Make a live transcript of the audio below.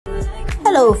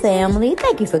Hello, family.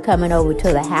 Thank you for coming over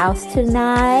to the house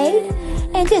tonight.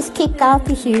 And just kick off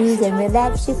your shoes and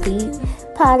relax your feet.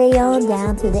 Party on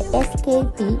down to the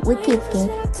SK beat. We're kicking.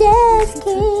 Just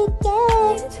kicking.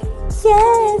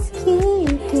 Just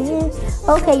kicking.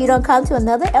 Okay, you don't come to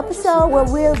another episode where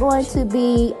we're going to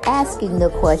be asking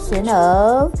the question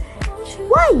of,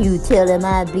 why you telling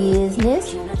my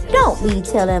business? Don't be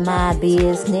telling my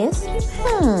business.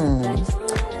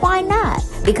 Why not?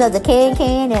 Because a can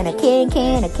and a can,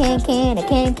 a can,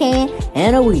 a can,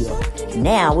 and a wheel.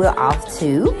 Now we're off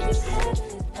to...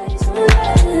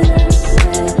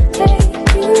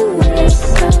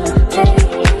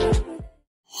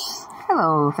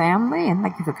 Hello, family, and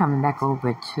thank you for coming back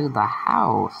over to the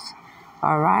house.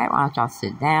 Alright, why don't y'all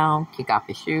sit down, kick off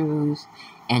your shoes,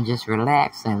 and just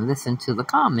relax and listen to the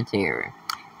commentary.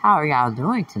 How are y'all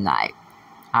doing tonight?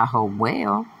 I hope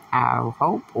well.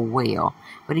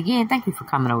 But again, thank you for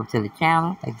coming over to the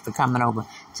channel. Thank you for coming over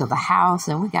to the house.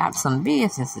 And we got some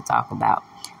business to talk about.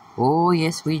 Oh,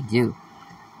 yes, we do.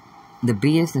 The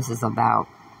business is about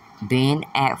Ben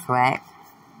Affleck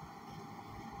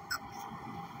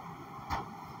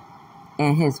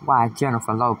and his wife,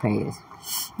 Jennifer Lopez.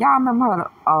 Y'all remember her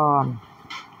on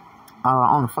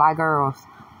the Fly Girls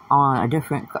on a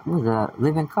different, was a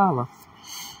living color.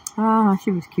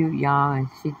 She was cute, young, and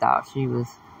she thought she was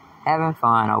having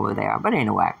fun over there. But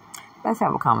anyway, let's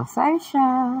have a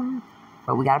conversation.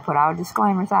 But we got to put our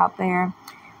disclaimers out there.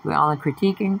 We're only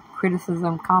critiquing,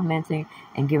 criticism, commenting,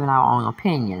 and giving our own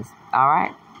opinions. All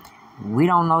right? We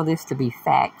don't know this to be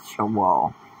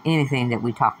factual, anything that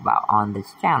we talk about on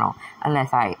this channel,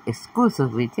 unless I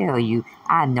exclusively tell you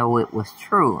I know it was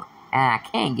true. And I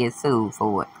can't get sued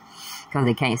for it, because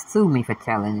they can't sue me for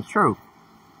telling the truth.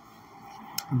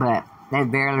 But that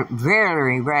very,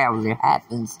 very rarely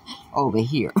happens over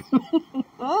here.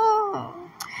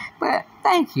 But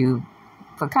thank you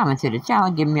for coming to the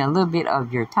channel. Give me a little bit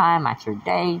of your time out your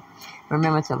day.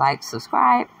 Remember to like,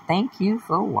 subscribe. Thank you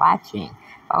for watching.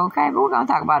 Okay, but we're going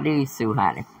to talk about these two,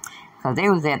 honey. Because they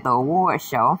was at the award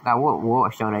show. I forgot what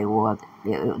award show they was.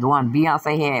 The one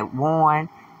Beyonce had won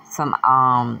some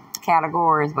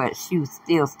categories, but she was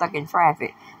still stuck in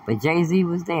traffic. But Jay-Z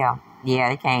was there. Yeah,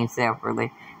 they came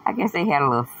separately. I guess they had a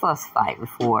little fuss fight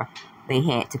before they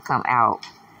had to come out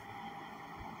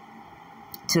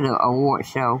to the award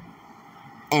show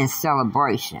in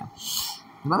celebration.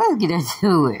 But let's get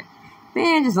into it.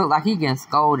 Ben just looked like he getting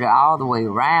scolded all the way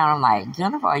around. I'm like,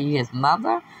 Jennifer, are you his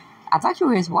mother? I thought you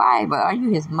were his wife, but are you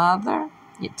his mother?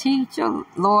 Your teacher,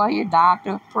 lawyer,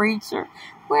 doctor, preacher?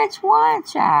 Which one,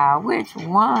 child? Which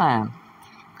one?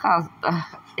 Because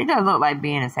it doesn't look like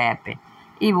Ben is happy.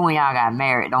 Even when y'all got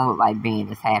married, it don't look like Ben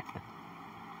is happy.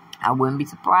 I wouldn't be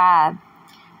surprised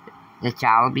that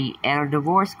y'all will be at a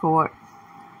divorce court.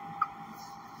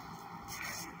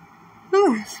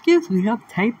 Oh, excuse me, I'm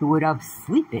taping when I'm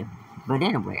sleeping. But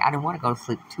anyway, I didn't want to go to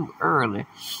sleep too early,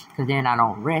 because then I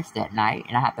don't rest at night,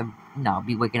 and I have to,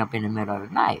 be waking up in the middle of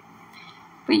the night.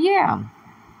 But yeah,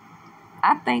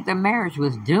 I think the marriage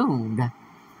was doomed.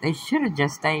 They should have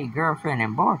just stayed girlfriend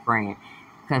and boyfriend.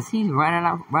 Because he's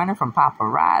running from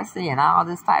paparazzi and all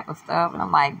this type of stuff. And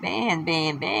I'm like,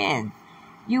 Ben,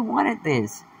 you wanted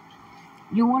this.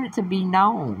 You want it to be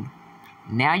known.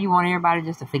 Now you want everybody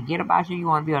just to forget about you. You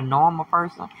want to be a normal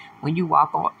person when you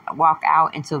walk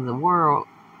out into the world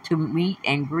to meet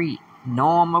and greet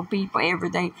normal people,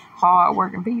 everyday,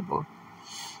 hard-working people.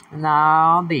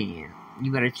 No, Ben,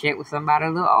 you better check with somebody a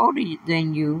little older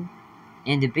than you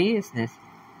in the business.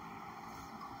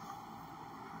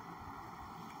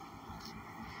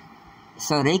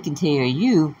 So they can tell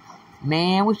you,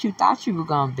 man, what you thought you were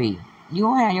going to be. You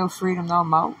don't have your freedom no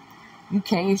more. You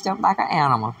caged up like an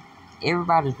animal.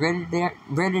 Everybody's ready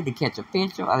to catch a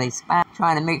picture, or they spy,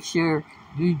 trying to make sure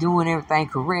you're doing everything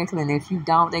correctly. And if you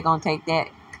don't, they're going to take that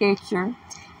picture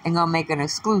and going to make an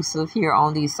exclusive here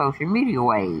on these social media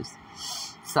waves.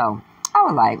 So I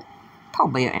was like, po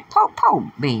Ben.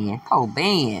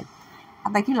 I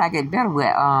think he liked it better with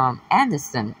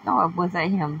Anderson. No, was that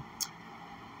him?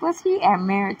 Was he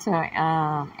married to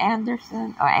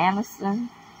Anderson or Anderson?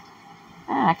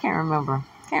 I can't remember.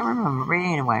 But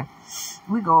anyway,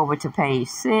 we go over to page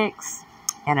 6,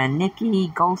 and a Nikki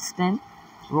Golston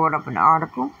wrote up an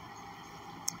article,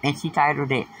 and she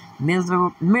titled it,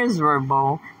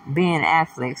 Miserable Ben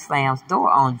Affleck slams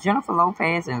door on Jennifer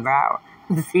Lopez in viral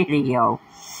video.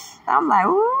 I'm like,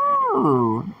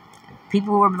 ooh.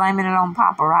 People were blaming it on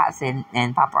paparazzi,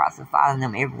 and paparazzi following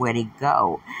them everywhere they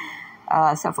go.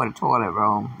 Except for the toilet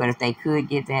roll. But if they could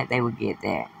get that, they would get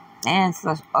that. And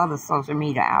such other social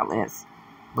media outlets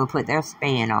will put their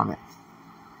spin on it.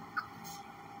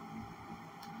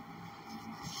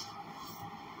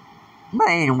 But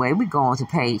anyway, we go on to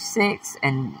page 6,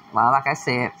 and well, like I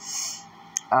said,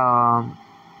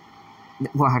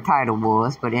 what her title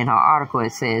was, but in her article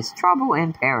it says, Trouble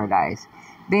in Paradise.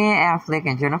 Ben Affleck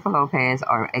and Jennifer Lopez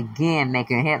are again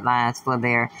making headlines for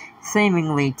their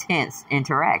seemingly tense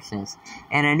interactions.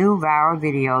 In a new viral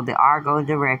video, the Argo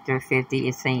director 50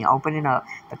 is seen opening up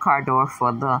the car door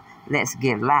for the Let's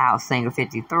Get Loud singer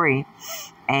 53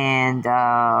 and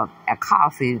a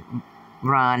coffee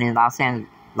run in Los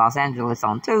Angeles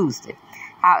on Tuesday.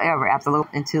 However, after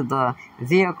looking into the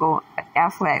vehicle,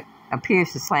 Affleck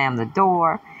appears to slam the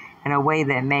door in a way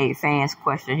that made fans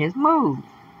question his mood.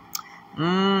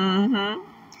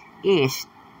 Ish.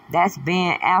 That's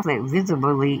Ben Affleck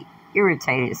visibly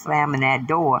irritated slamming that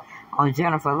door on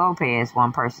Jennifer Lopez,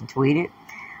 one person tweeted.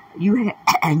 You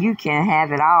can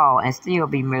have it all and still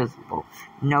be miserable,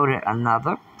 noted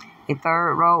another. A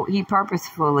third wrote, he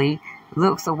purposefully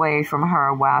looks away from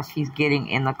her while she's getting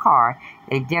in the car.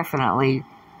 They definitely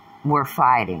were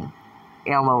fighting.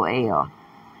 LOL.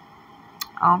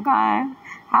 Okay.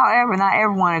 However, not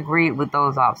everyone agreed with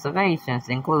those observations,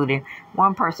 including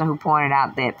one person who pointed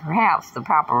out that perhaps the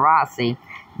paparazzi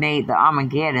made the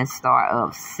Armageddon star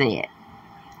upset.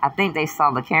 I think they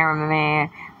saw the cameraman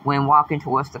when walking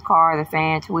towards the car, the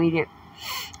fan tweeted.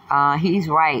 He's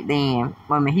right then.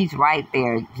 He's right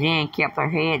there. Jen kept her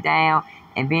head down,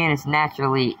 and Ben is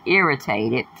naturally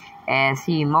irritated as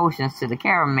he motions to the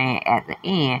cameraman at the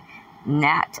end.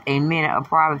 Not a minute of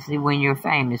privacy when you're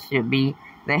famous should be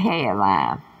the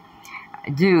headline.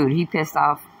 Dude, he pissed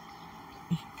off.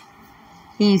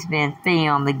 He's been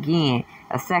filmed again.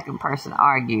 A second person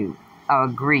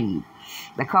agreed.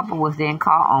 The couple was then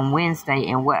caught on Wednesday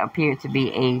in what appeared to be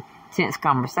a tense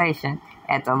conversation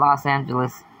at the Los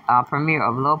Angeles premiere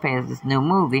of Lopez's new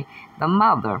movie, The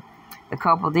Mother. The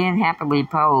couple then happily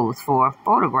posed for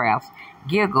photographs,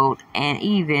 giggled, and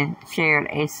even shared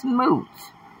a smooch.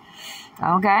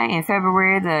 Okay, in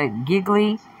February, the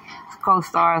giggly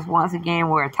co-stars once again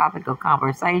were a topic of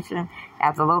conversation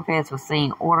after Lopez was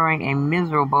seen ordering a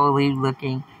miserably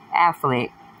looking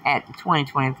Affleck at the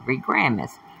 2023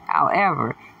 Grammys.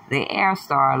 However, the Air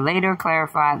star later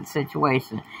clarified the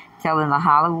situation, telling the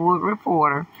Hollywood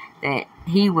Reporter that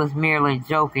he was merely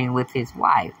joking with his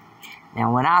wife.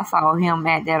 Now, when I saw him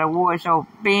at that award show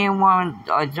being one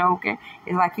joking,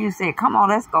 it's like you said, come on,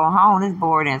 let's go home. This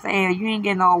bored and say, hell, you ain't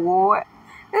getting no award.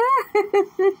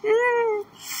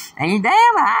 And you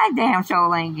damn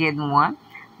sure ain't getting one.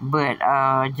 But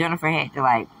Jennifer had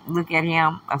to look at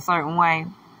him a certain way,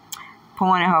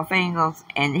 pointing her fingers,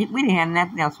 and we didn't have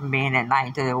nothing else from being that night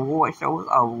until the award show was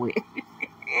over with.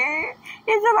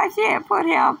 It's just like she had put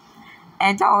him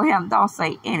and told him, don't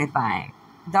say anything.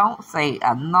 Don't say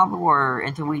another word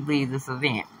until we leave this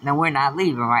event. Now, we're not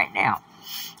leaving right now.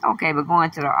 Okay, but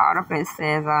going to the article, it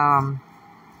says,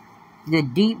 the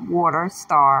Deepwater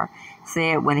star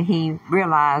said when he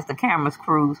realized the camera's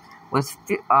crew was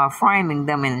framing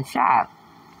them in the shot,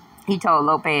 he told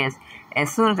Lopez,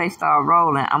 as soon as they start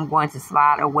rolling, I'm going to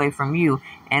slide away from you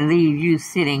and leave you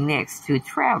sitting next to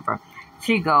Trevor.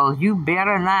 She goes, you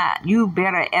better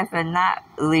effing not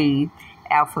leave,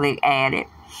 Affleck added.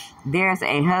 There's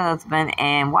a husband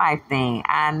and wife thing.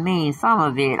 I mean, some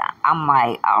of it, I'm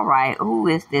like, all right, who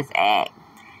is this act?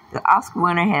 The Oscar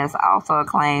winner has also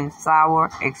claimed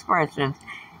sour expressions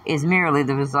is merely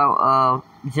the result of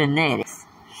genetics.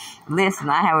 Listen,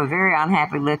 I have a very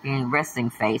unhappy-looking resting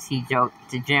face, he joked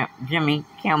to Jimmy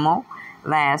Kimmel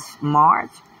last March.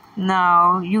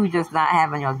 No, you just not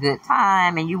having a good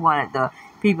time, and you wanted the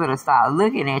people to stop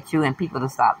looking at you and people to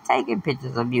stop taking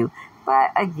pictures of you.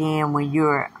 But again, when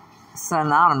you're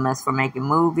synonymous for making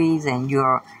movies and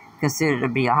you're considered to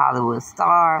be a Hollywood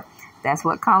star, that's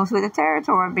what comes with the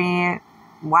territory, Ben.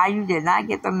 Why you did not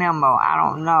get the memo, I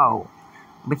don't know.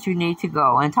 But you need to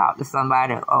go and talk to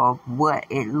somebody of what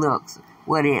it looks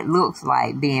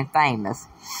like being famous,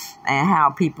 and how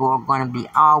people are going to be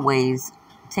always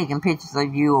taking pictures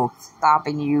of you or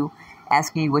stopping you,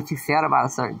 asking you what you felt about a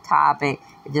certain topic.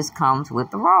 It just comes with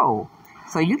the role.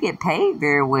 So you get paid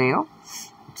very well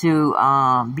to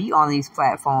be on these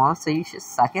platforms, so you should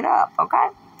suck it up, okay?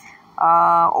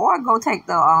 Or go take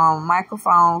the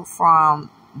microphone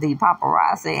from the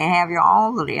paparazzi and have your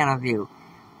own little interview.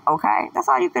 Okay? That's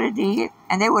all you could have did.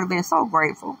 And they would have been so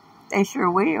grateful. They sure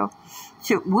would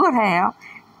have.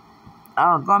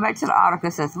 Going back to the article,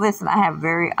 it says, listen, I have a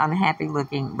very unhappy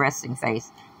looking resting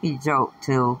face, he joked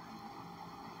to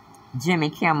Jimmy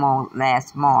Kimmel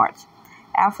last March.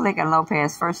 Affleck and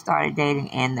Lopez first started dating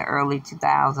in the early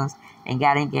 2000s and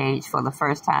got engaged for the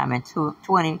first time in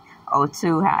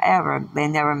 2002. However, they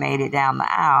never made it down the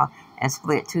aisle and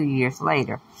split 2 years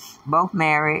later. Both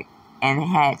married and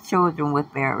had children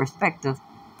with their respective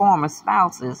former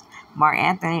spouses, Mark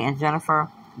Anthony and Jennifer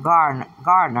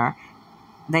Gardner.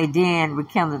 They then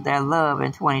rekindled their love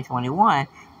in 2021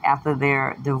 after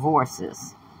their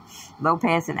divorces.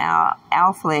 Lopez and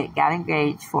Affleck got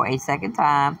engaged for a second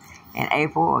time in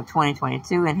April of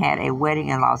 2022 and had a wedding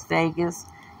in Las Vegas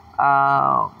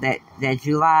that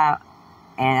July,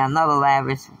 and another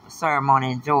lavish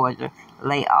ceremony in Georgia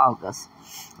late August.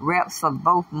 Reps for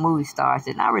both movie stars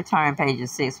did not return Page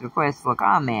 6 requests for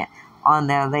comment on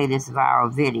their latest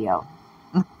viral video.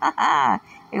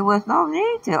 It was no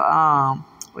need to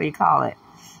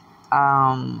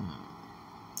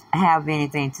have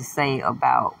anything to say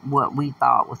about what we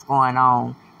thought was going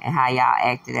on and how y'all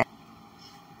acted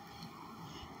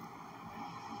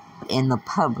in the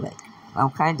public.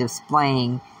 Okay,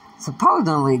 displaying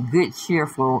supposedly good,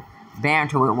 cheerful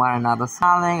banter with one another,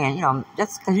 smiling, and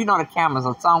just because the cameras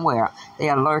are somewhere, they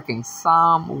are lurking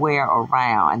somewhere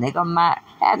around, and they're gonna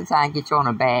have the time get you on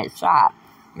a bad shot.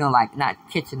 Like not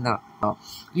catching the,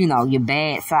 your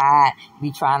bad side,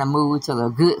 be trying to move to the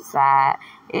good side.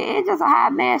 It's just a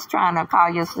hot mess trying to call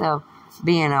yourself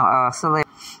being a celebrity.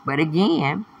 But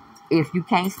again, if you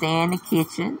can't stay in the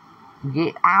kitchen,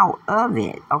 get out of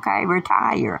it, okay?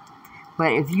 Retire.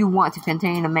 But if you want to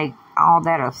continue to make all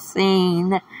that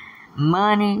obscene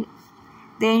money,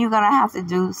 then you're going to have to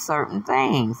do certain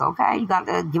things, okay? You got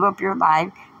to give up your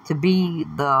life to be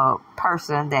the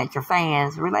person that your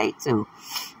fans relate to.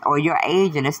 Or your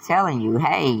agent is telling you,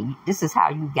 hey, this is how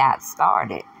you got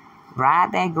started.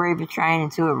 Ride that gravy train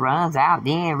until it runs out,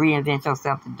 then reinvent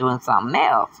yourself to doing something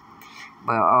else.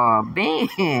 But Ben,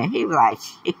 he was like,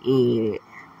 shit,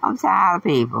 I'm tired of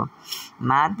people.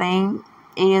 My thing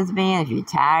is, Ben, if you're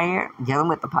tired dealing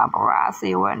with the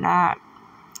paparazzi or whatnot,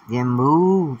 then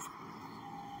move.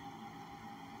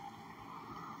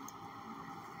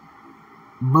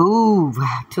 Move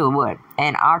to what?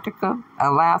 Antarctica,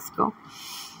 Alaska,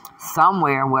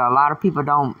 somewhere where a lot of people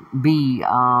don't be,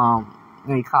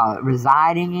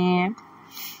 residing in.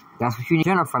 That's what you need.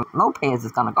 Jennifer Lopez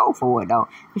is going to go for it, though.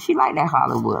 Because she like that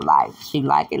Hollywood life. She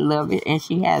like it, love it, and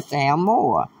she has to have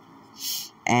more.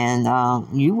 And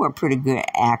you were a pretty good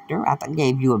actor. I think I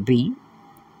gave you a B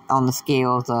on the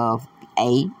scales of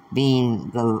A being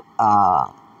the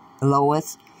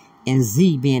lowest and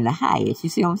Z being the highest. You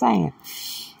see what I'm saying?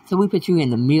 So we put you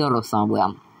in the middle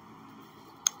somewhere.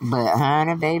 But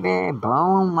honey, baby,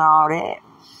 boom, all that.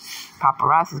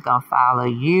 Paparazzi's gonna follow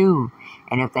you.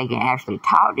 And if they can actually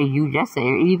talk to you, just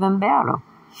say even better.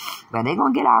 But they're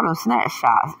gonna get all those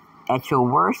snapshots at your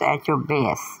worst, at your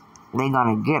best. They're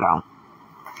gonna get them.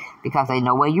 Because they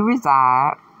know where you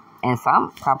reside. And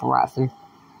some paparazzi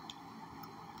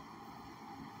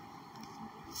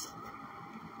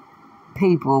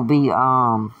people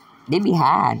they be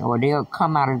hiding, or they'll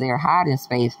come out of their hiding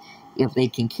space if they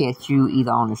can catch you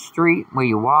either on the street where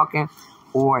you're walking,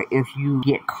 or if you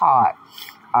get caught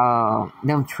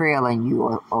them trailing you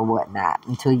or whatnot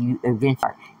until you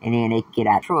eventually, and then they get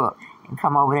out of the truck and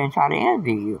come over there and try to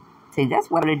interview you. See, that's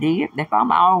what they did. If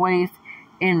I'm always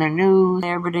in the news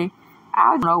every day,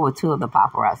 I'll know what two of the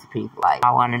paparazzi people like.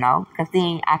 I want to know, because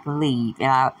then I can leave,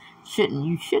 and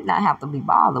you should not have to be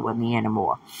bothered with me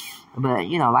anymore. But,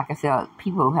 like I said,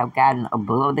 people have gotten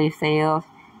above themselves,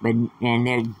 and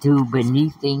they do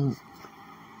beneathing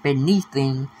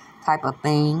type of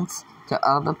things to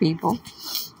other people.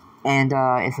 And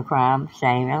it's a crime,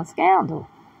 shame, and a scandal.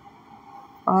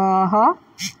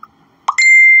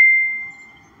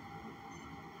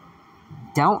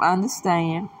 Don't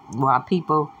understand why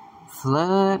people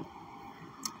flood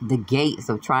the gates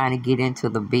of trying to get into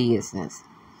the business.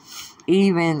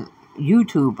 Even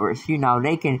YouTubers,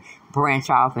 they can branch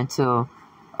off into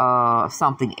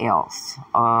something else.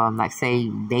 Like say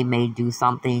they may do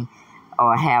something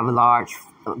or have a large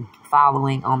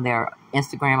following on their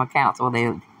Instagram accounts or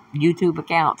their YouTube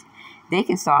accounts. They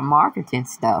can start marketing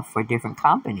stuff for different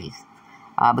companies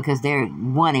because they're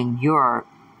wanting your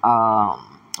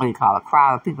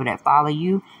crowd of people that follow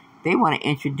you. They want to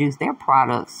introduce their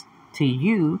products to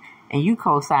you, and you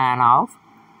co-sign off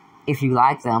if you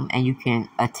like them, and you can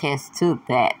attest to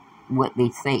that, what they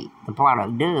say the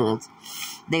product does.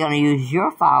 They're going to use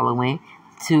your following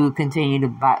to continue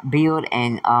to build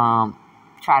and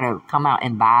try to come out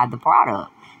and buy the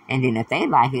product. And then if they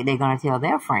like it, they're going to tell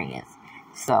their friends.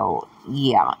 So,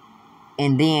 yeah.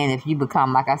 And then if you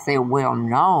become, like I said,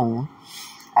 well-known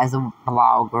as a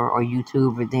blogger or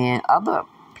YouTuber, then other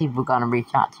people are going to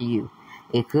reach out to you.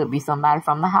 It could be somebody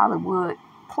from the Hollywood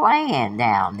plan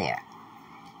down there.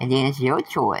 And then it's your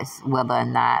choice whether or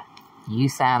not you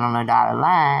sign on a dotted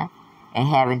line and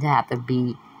having to have to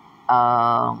be,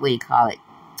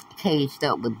 caged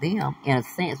up with them, in a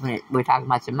sense, when we're talking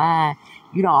about your mind.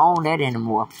 You don't own that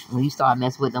anymore. When you start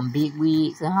messing with them big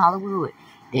wigs in Hollywood,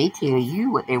 they tell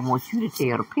you what they want you to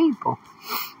tell the people.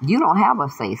 You don't have a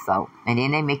say-so. And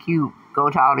then they make you go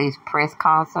to all these press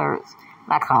concerts,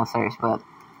 not concerts, but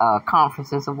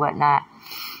conferences or whatnot.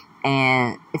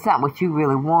 And it's not what you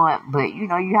really want, but, you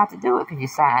know, you have to do it because you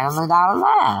signed on the dotted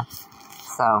line.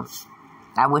 So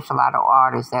I wish a lot of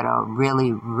artists that are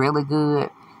really, really good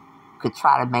could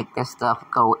try to make their stuff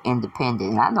go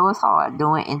independent. And I know it's hard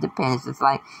doing independence. It's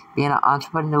like being an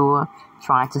entrepreneur,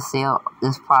 trying to sell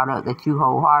this product that you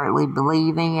wholeheartedly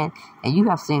believe in, and you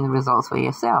have seen the results for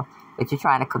yourself. But you're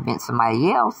trying to convince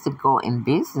somebody else to go in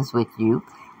business with you,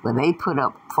 where they put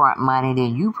up front money,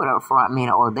 then you put up front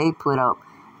money, or they put up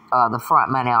the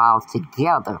front money all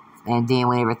together. And then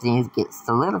when everything gets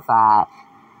solidified,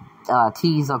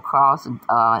 T's are crossed,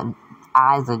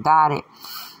 I's are dotted,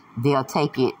 they'll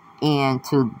take it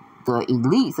into the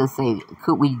elites and say,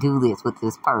 could we do this with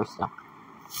this person?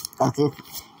 As if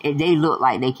they look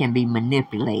like they can be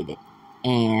manipulated.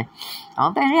 And the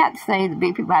only thing they have to say, the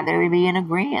big people out there will be in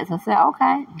agreement and say,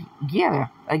 okay, get her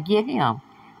or get him.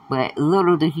 But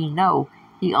little do he know,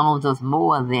 he owns us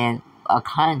more than a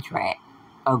contract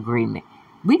agreement.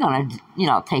 We're going to, you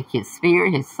know, take his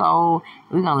spirit, his soul.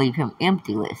 We're going to leave him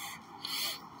emptyless.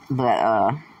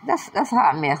 But that's a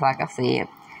hot mess, like I said.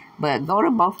 But go to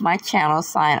both my channels,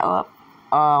 sign up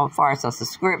for a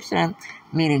subscription,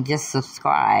 meaning just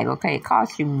subscribe, okay? It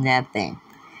costs you nothing.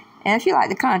 And if you like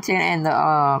the content and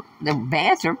the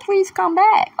banter, please come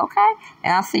back, okay?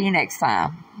 And I'll see you next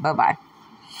time. Bye-bye.